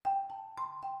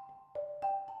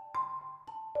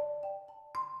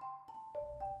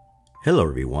Hello,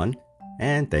 everyone,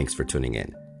 and thanks for tuning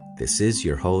in. This is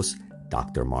your host,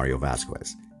 Dr. Mario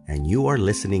Vasquez, and you are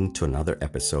listening to another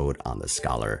episode on the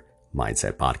Scholar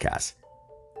Mindset Podcast.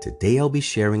 Today, I'll be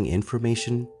sharing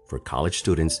information for college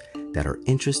students that are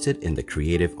interested in the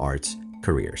creative arts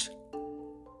careers.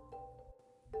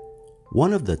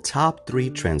 One of the top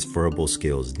 3 transferable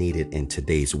skills needed in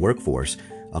today's workforce,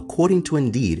 according to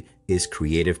Indeed, is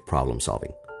creative problem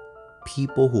solving.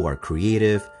 People who are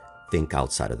creative, think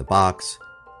outside of the box,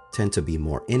 tend to be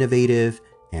more innovative,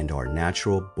 and are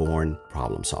natural-born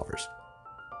problem solvers.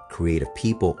 Creative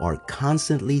people are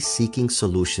constantly seeking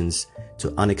solutions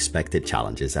to unexpected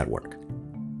challenges at work.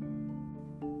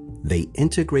 They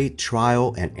integrate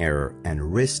trial and error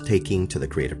and risk-taking to the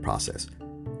creative process.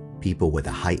 People with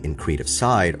a heightened creative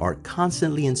side are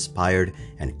constantly inspired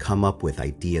and come up with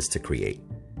ideas to create.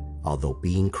 Although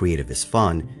being creative is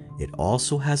fun, it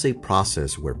also has a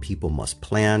process where people must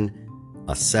plan,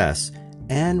 assess,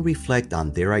 and reflect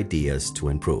on their ideas to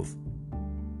improve.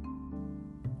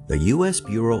 The U.S.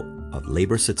 Bureau of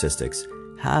Labor Statistics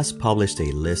has published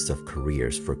a list of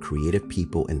careers for creative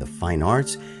people in the fine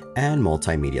arts and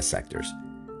multimedia sectors.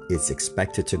 It's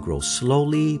expected to grow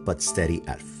slowly but steady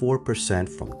at 4%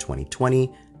 from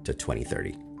 2020 to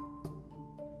 2030.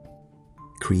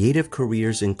 Creative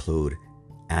careers include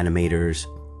animators,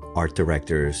 art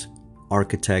directors,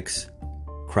 architects,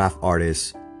 craft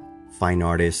artists, fine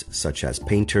artists such as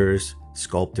painters,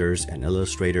 sculptors, and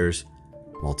illustrators,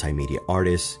 multimedia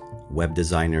artists, web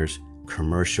designers,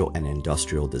 commercial and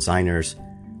industrial designers,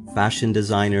 fashion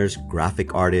designers,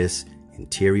 graphic artists,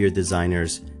 interior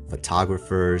designers,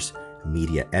 photographers,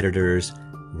 media editors,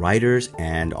 writers,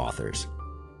 and authors.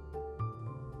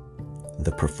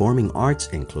 The performing arts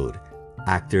include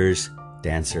actors,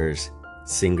 dancers,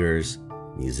 singers,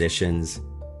 musicians,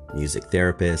 music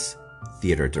therapists,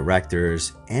 theater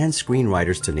directors, and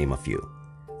screenwriters, to name a few.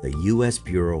 The U.S.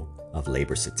 Bureau of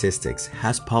Labor Statistics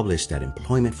has published that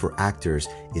employment for actors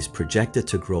is projected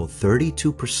to grow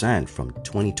 32% from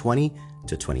 2020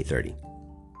 to 2030.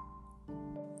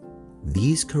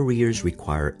 These careers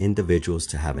require individuals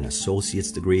to have an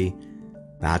associate's degree,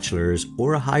 bachelor's,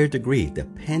 or a higher degree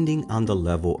depending on the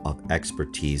level of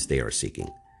expertise they are seeking.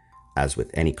 As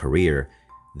with any career,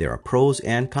 there are pros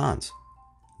and cons.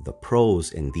 The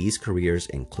pros in these careers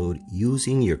include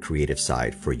using your creative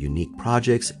side for unique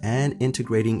projects and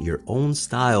integrating your own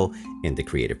style in the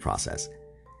creative process.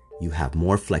 You have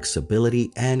more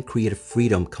flexibility and creative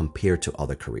freedom compared to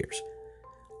other careers.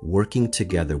 Working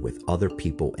together with other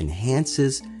people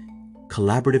enhances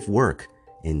collaborative work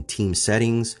in team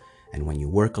settings, and when you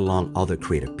work along other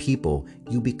creative people,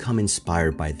 you become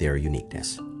inspired by their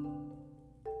uniqueness.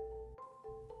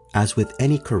 As with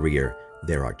any career,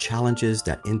 there are challenges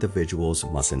that individuals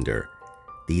must endure.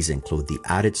 These include the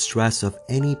added stress of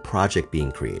any project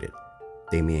being created.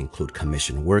 They may include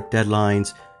commission work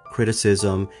deadlines,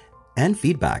 criticism, and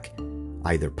feedback.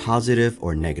 Either positive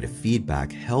or negative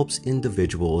feedback helps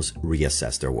individuals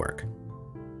reassess their work.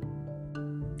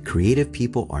 Creative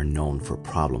people are known for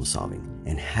problem solving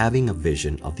and having a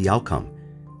vision of the outcome.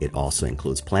 It also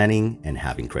includes planning and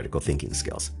having critical thinking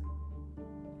skills.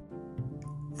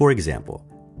 For example,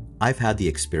 I've had the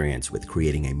experience with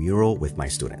creating a mural with my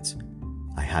students.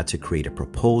 I had to create a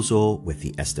proposal with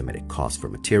the estimated cost for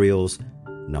materials,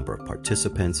 number of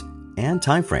participants, and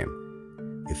time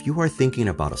frame. If you are thinking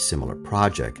about a similar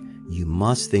project, you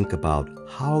must think about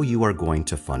how you are going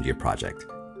to fund your project.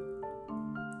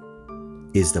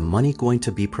 Is the money going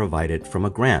to be provided from a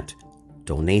grant,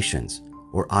 donations,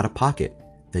 or out of pocket?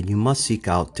 Then you must seek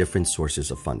out different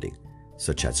sources of funding,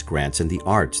 such as grants in the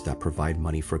arts that provide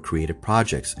money for creative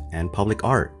projects and public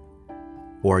art.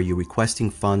 Or are you requesting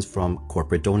funds from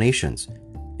corporate donations,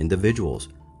 individuals,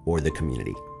 or the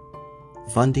community?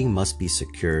 Funding must be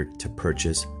secured to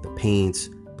purchase the paints,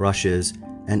 brushes,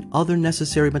 and other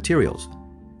necessary materials.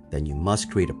 Then you must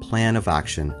create a plan of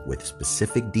action with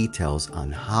specific details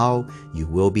on how you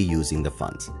will be using the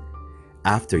funds.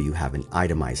 After you have an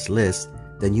itemized list,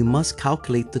 then you must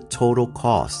calculate the total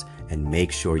cost and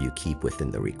make sure you keep within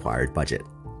the required budget.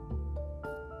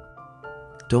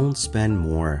 Don't spend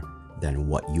more than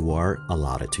what you are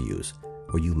allotted to use,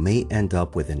 or you may end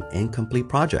up with an incomplete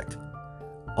project.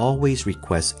 Always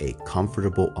request a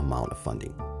comfortable amount of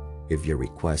funding. If your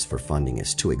request for funding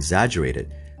is too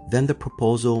exaggerated, then the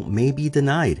proposal may be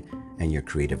denied and your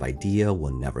creative idea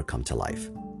will never come to life.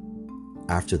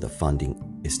 After the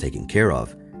funding is taken care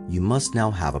of, you must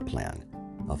now have a plan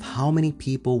of how many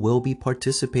people will be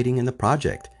participating in the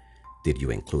project. Did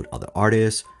you include other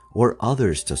artists or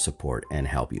others to support and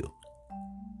help you?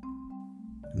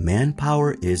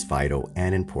 Manpower is vital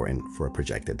and important for a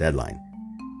projected deadline.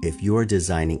 If you're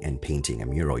designing and painting a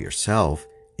mural yourself,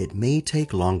 it may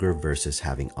take longer versus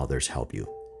having others help you.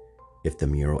 If the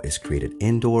mural is created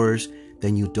indoors,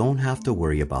 then you don't have to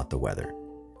worry about the weather.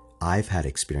 I've had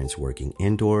experience working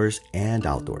indoors and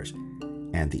outdoors,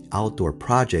 and the outdoor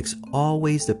projects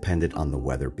always depended on the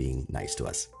weather being nice to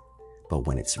us. But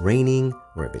when it's raining,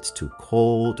 or if it's too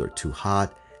cold or too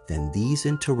hot, then these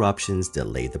interruptions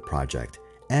delayed the project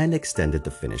and extended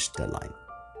the finish deadline.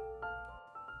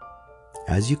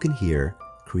 As you can hear,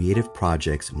 creative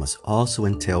projects must also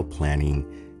entail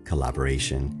planning,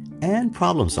 collaboration, and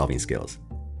problem-solving skills.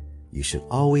 You should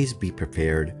always be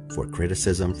prepared for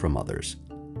criticism from others.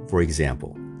 For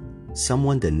example,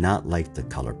 someone did not like the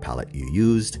color palette you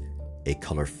used, a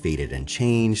color faded and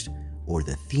changed, or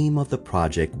the theme of the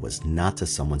project was not to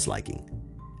someone's liking.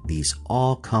 These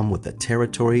all come with the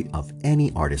territory of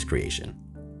any artist creation.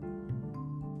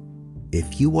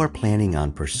 If you are planning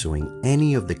on pursuing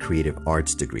any of the creative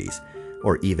arts degrees,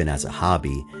 or even as a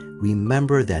hobby,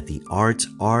 remember that the arts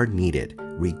are needed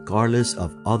regardless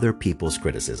of other people's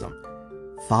criticism.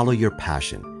 Follow your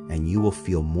passion, and you will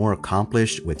feel more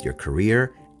accomplished with your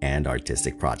career and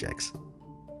artistic projects.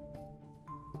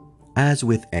 As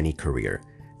with any career,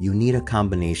 you need a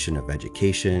combination of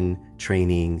education,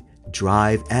 training,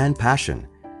 drive, and passion.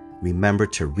 Remember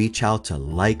to reach out to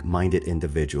like-minded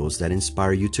individuals that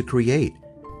inspire you to create.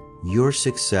 Your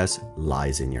success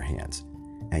lies in your hands,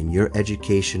 and your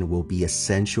education will be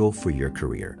essential for your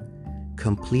career.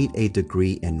 Complete a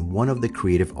degree in one of the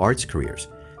creative arts careers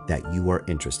that you are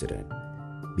interested in.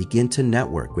 Begin to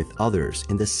network with others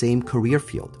in the same career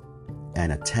field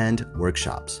and attend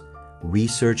workshops.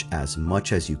 Research as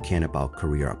much as you can about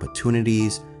career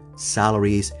opportunities,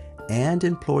 salaries, and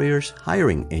employers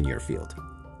hiring in your field.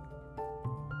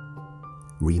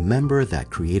 Remember that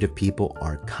creative people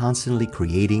are constantly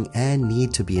creating and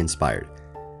need to be inspired.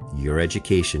 Your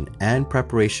education and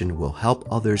preparation will help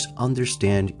others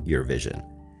understand your vision.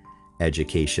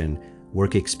 Education,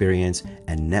 work experience,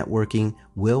 and networking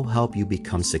will help you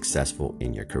become successful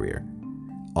in your career.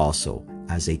 Also,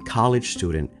 as a college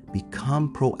student,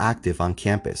 become proactive on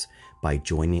campus by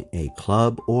joining a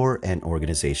club or an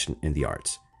organization in the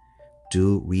arts.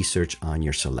 Do research on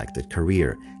your selected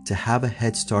career to have a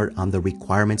head start on the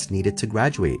requirements needed to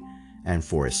graduate and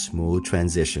for a smooth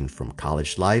transition from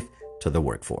college life to the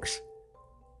workforce.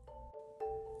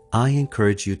 I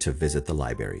encourage you to visit the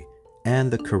library and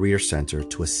the Career Center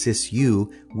to assist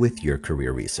you with your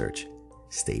career research.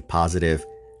 Stay positive,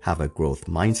 have a growth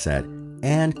mindset,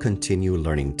 and continue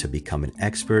learning to become an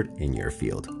expert in your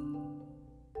field.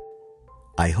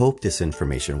 I hope this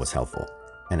information was helpful,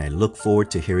 and I look forward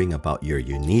to hearing about your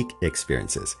unique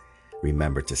experiences.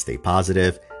 Remember to stay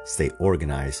positive, stay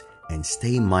organized, and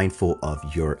stay mindful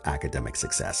of your academic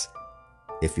success.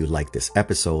 If you like this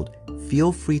episode,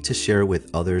 feel free to share with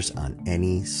others on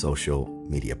any social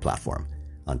media platform.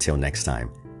 Until next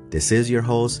time, this is your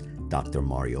host, Dr.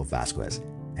 Mario Vasquez,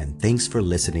 and thanks for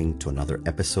listening to another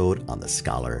episode on the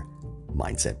Scholar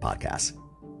Mindset Podcast.